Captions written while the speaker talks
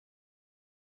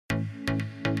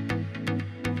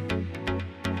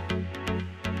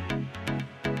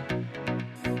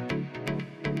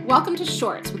Welcome to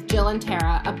Shorts with Jill and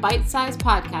Tara, a bite-sized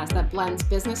podcast that blends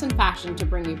business and fashion to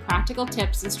bring you practical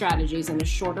tips and strategies in a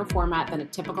shorter format than a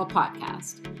typical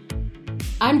podcast.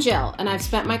 I'm Jill, and I've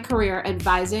spent my career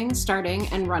advising, starting,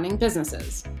 and running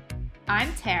businesses.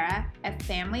 I'm Tara, a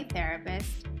family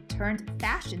therapist turned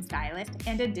fashion stylist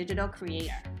and a digital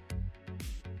creator.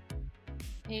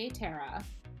 Hey, Tara.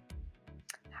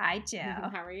 Hi, Jill.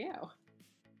 How are you?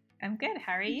 I'm good.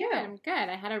 How are you? I'm good.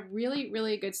 I had a really,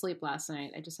 really good sleep last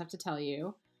night. I just have to tell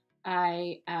you.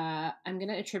 I'm going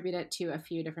to attribute it to a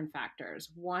few different factors.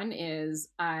 One is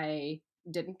I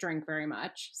didn't drink very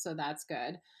much, so that's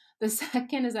good. The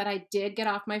second is that I did get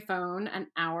off my phone an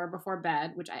hour before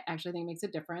bed, which I actually think makes a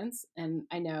difference. And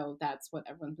I know that's what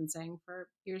everyone's been saying for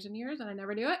years and years, and I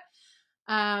never do it.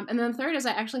 And then the third is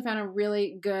I actually found a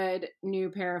really good new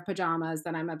pair of pajamas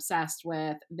that I'm obsessed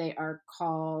with. They are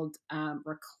called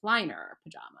recliner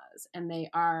pajamas, and they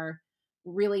are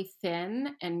really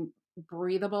thin and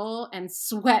breathable and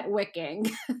sweat wicking.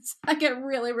 So I get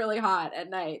really, really hot at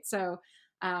night. So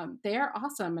they are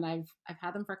awesome, and I've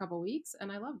had them for a couple of weeks,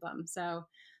 and I love them. So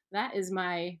that's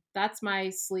my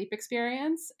sleep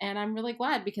experience, and I'm really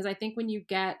glad because I think when you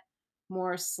get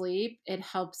more sleep, it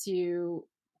helps you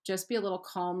just be a little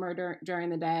calmer during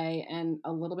the day and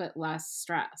a little bit less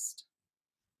stressed.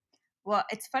 Well,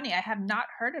 it's funny. I have not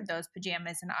heard of those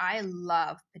pajamas, and I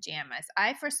love pajamas.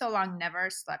 I, for so long,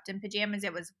 never slept in pajamas.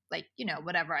 It was like,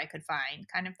 whatever I could find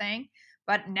kind of thing.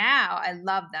 But now I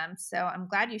love them. So I'm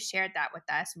glad you shared that with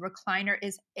us. Recliner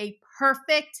is a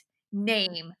perfect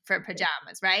name for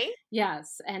pajamas, right?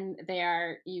 Yes, and they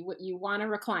are you want to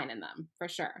recline in them for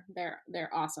sure.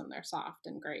 They're awesome. They're soft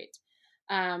and great.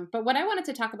 But what I wanted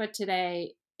to talk about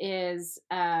today is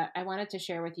I wanted to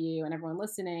share with you and everyone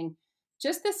listening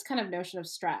just this kind of notion of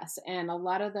stress. And a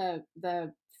lot of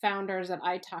the founders that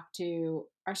I talk to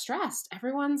are stressed.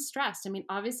 Everyone's stressed. I mean,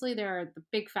 obviously there are the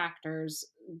big factors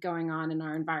going on in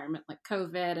our environment like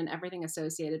COVID and everything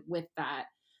associated with that.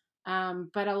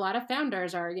 But a lot of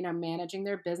founders are, managing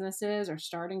their businesses or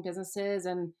starting businesses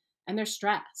and they're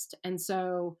stressed. And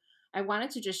so I wanted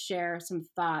to just share some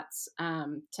thoughts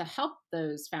to help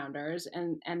those founders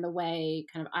and the way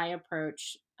kind of I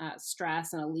approach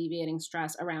stress and alleviating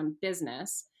stress around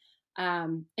business.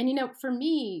 For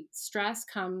me, stress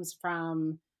comes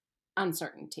from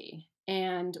uncertainty.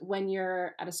 And when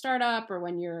you're at a startup or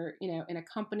when you're, in a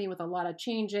company with a lot of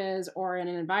changes or in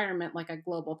an environment like a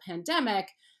global pandemic,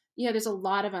 there's a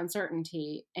lot of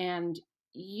uncertainty and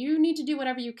you need to do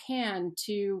whatever you can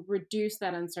to reduce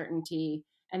that uncertainty.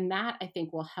 And that I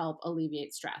think will help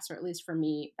alleviate stress, or at least for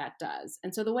me, that does.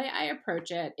 And so the way I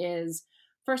approach it is,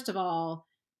 first of all,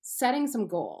 setting some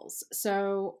goals.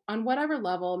 So on whatever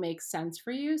level makes sense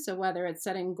for you. So whether it's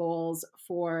setting goals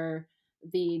for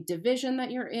the division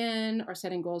that you're in or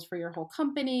setting goals for your whole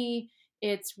company,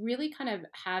 it's really kind of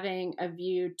having a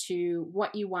view to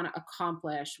what you want to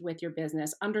accomplish with your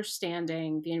business,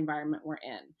 understanding the environment we're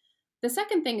in. The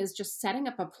second thing is just setting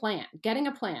up a plan, getting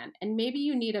a plan. And maybe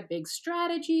you need a big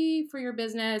strategy for your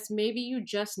business. Maybe you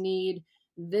just need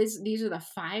this. These are the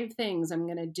 5 things I'm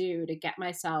going to do to get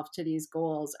myself to these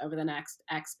goals over the next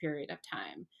X period of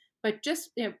time. But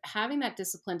just having that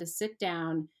discipline to sit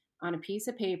down on a piece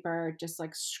of paper, just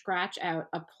like scratch out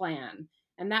a plan.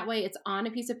 And that way it's on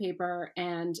a piece of paper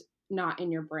and not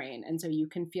in your brain. And so you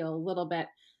can feel a little bit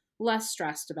less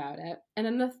stressed about it. And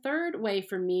then the third way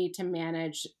for me to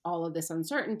manage all of this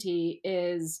uncertainty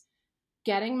is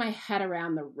getting my head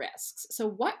around the risks. So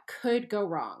what could go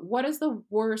wrong? What is the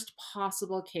worst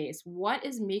possible case? What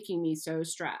is making me so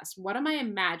stressed? What am I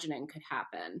imagining could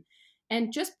happen?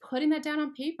 And just putting that down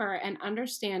on paper and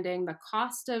understanding the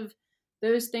cost of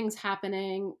those things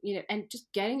happening, and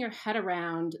just getting your head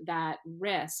around that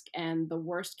risk and the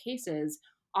worst cases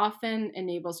often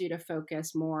enables you to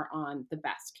focus more on the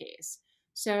best case.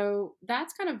 So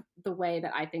that's kind of the way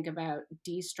that I think about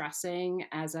de-stressing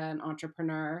as an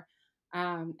entrepreneur.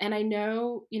 And I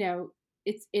know,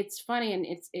 it's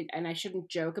funny and I shouldn't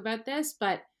joke about this,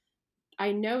 but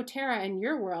I know, Tara, in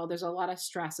your world, there's a lot of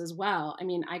stress as well. I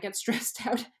mean, I get stressed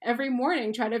out every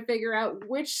morning trying to figure out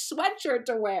which sweatshirt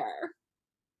to wear.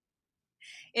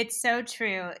 It's so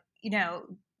true.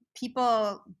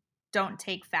 People don't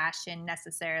take fashion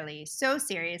necessarily so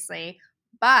seriously,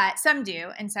 but some do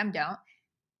and some don't.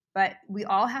 But we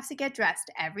all have to get dressed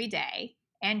every day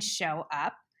and show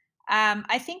up.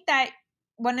 I think that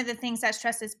one of the things that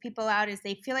stresses people out is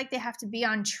they feel like they have to be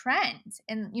on trend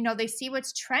and, they see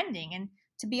what's trending. And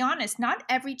to be honest, not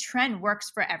every trend works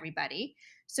for everybody.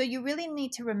 So you really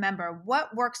need to remember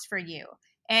what works for you.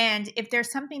 And if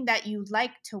there's something that you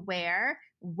like to wear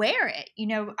it.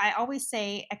 I always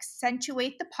say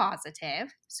accentuate the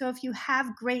positive. So if you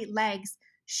have great legs,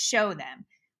 show them.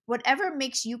 Whatever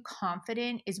makes you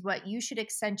confident is what you should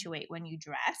accentuate when you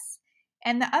dress.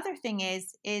 And the other thing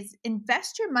is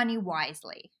invest your money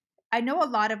wisely. I know a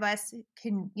lot of us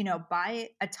can, buy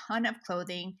a ton of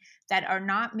clothing that are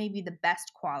not maybe the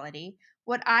best quality.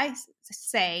 What I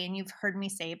say, and you've heard me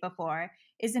say it before,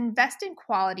 is invest in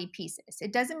quality pieces.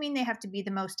 It doesn't mean they have to be the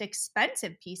most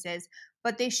expensive pieces,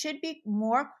 but they should be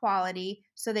more quality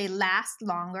so they last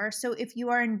longer. So if you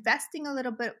are investing a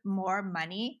little bit more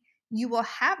money, you will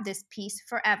have this piece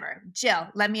forever. Jill,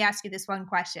 let me ask you this one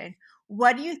question.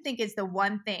 What do you think is the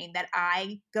one thing that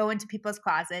I go into people's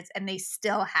closets and they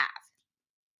still have?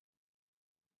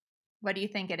 What do you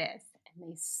think it is?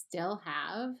 And they still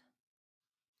have?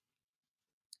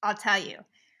 I'll tell you.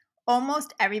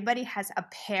 Almost everybody has a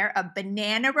pair of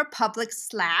Banana Republic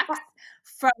slacks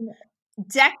from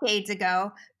decades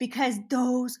ago because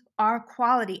those are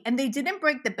quality and they didn't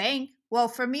break the bank. Well,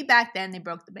 for me back then, they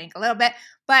broke the bank a little bit,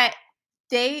 but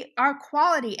they are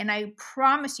quality. And I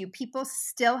promise you, people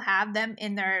still have them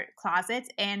in their closets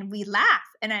and we laugh.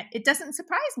 And it doesn't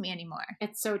surprise me anymore.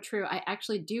 It's so true. I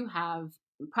actually do have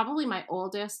probably my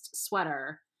oldest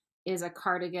sweater is a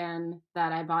cardigan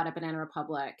that I bought at Banana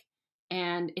Republic.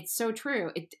 And it's so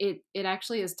true. It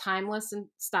actually is timeless in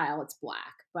style. It's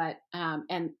black, but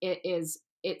and it's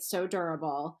so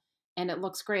durable and it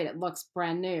looks great. It looks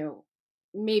brand new,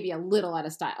 maybe a little out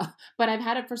of style, but I've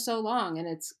had it for so long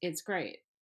and it's great.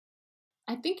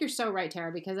 I think you're so right,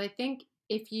 Tara, because I think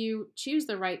if you choose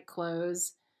the right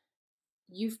clothes,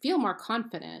 you feel more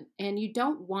confident and you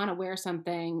don't want to wear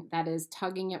something that is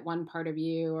tugging at one part of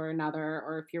you or another,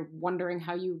 or if you're wondering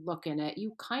how you look in it,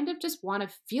 you kind of just want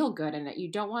to feel good in it.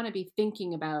 You don't want to be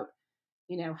thinking about,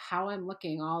 how I'm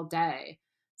looking all day.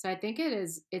 So I think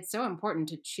it's so important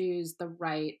to choose the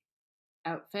right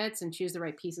outfits and choose the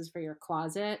right pieces for your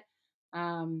closet.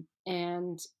 I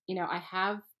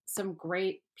have some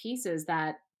great pieces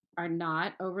that are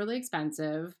not overly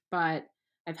expensive, but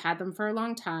I've had them for a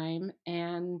long time,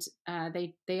 and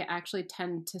they actually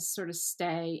tend to sort of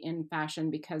stay in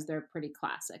fashion because they're pretty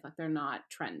classic, like they're not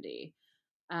trendy.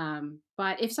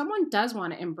 But if someone does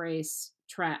want to embrace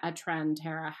a trend,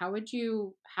 Tara, how would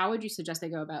you suggest they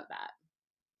go about that?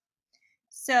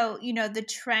 So, the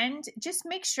trend, just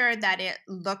make sure that it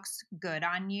looks good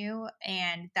on you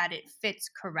and that it fits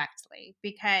correctly.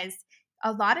 Because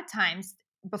a lot of times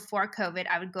before COVID,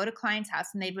 I would go to clients' house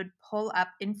and they would pull up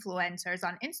influencers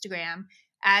on Instagram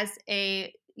as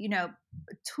a,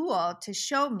 tool to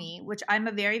show me, which I'm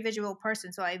a very visual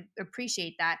person. So I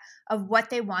appreciate that, of what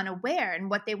they want to wear and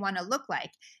what they want to look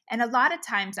like. And a lot of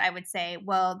times I would say,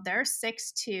 well, they're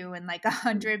 6'2" and like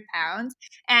 100 pounds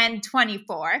and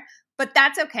 24. But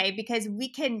that's okay because we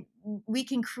can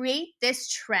create this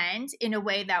trend in a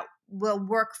way that will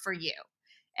work for you.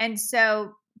 And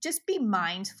so just be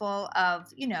mindful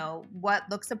of, what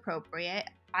looks appropriate.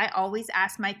 I always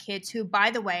ask my kids, who, by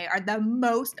the way, are the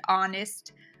most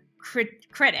honest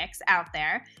critics out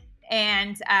there,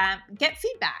 and get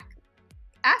feedback.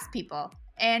 Ask people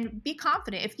and be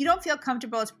confident. If you don't feel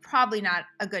comfortable, it's probably not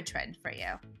a good trend for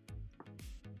you.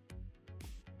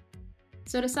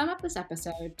 So to sum up this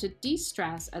episode, to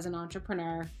de-stress as an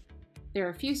entrepreneur, there are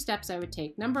a few steps I would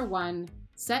take. Number 1,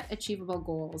 set achievable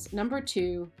goals. Number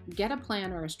 2, get a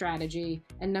plan or a strategy.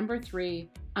 And number 3,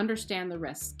 understand the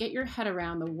risks. Get your head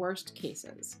around the worst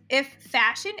cases. If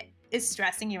fashion is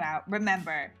stressing you out,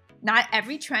 remember, not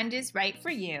every trend is right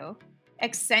for you.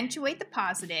 Accentuate the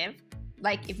positive.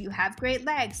 Like if you have great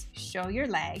legs, show your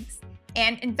legs.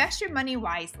 And invest your money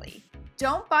wisely.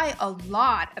 Don't buy a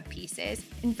lot of pieces.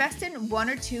 Invest in 1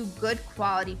 or 2 good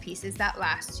quality pieces that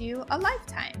last you a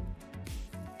lifetime.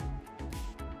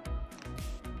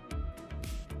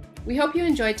 We hope you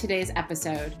enjoyed today's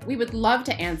episode. We would love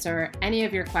to answer any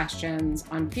of your questions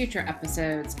on future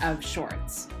episodes of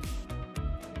Shorts.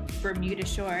 Bermuda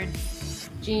shorts,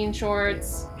 Jean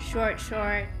shorts, short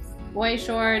shorts, boy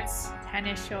shorts,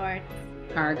 tennis shorts,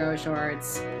 cargo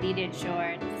shorts, pleated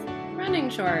shorts, running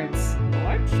shorts,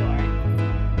 board shorts.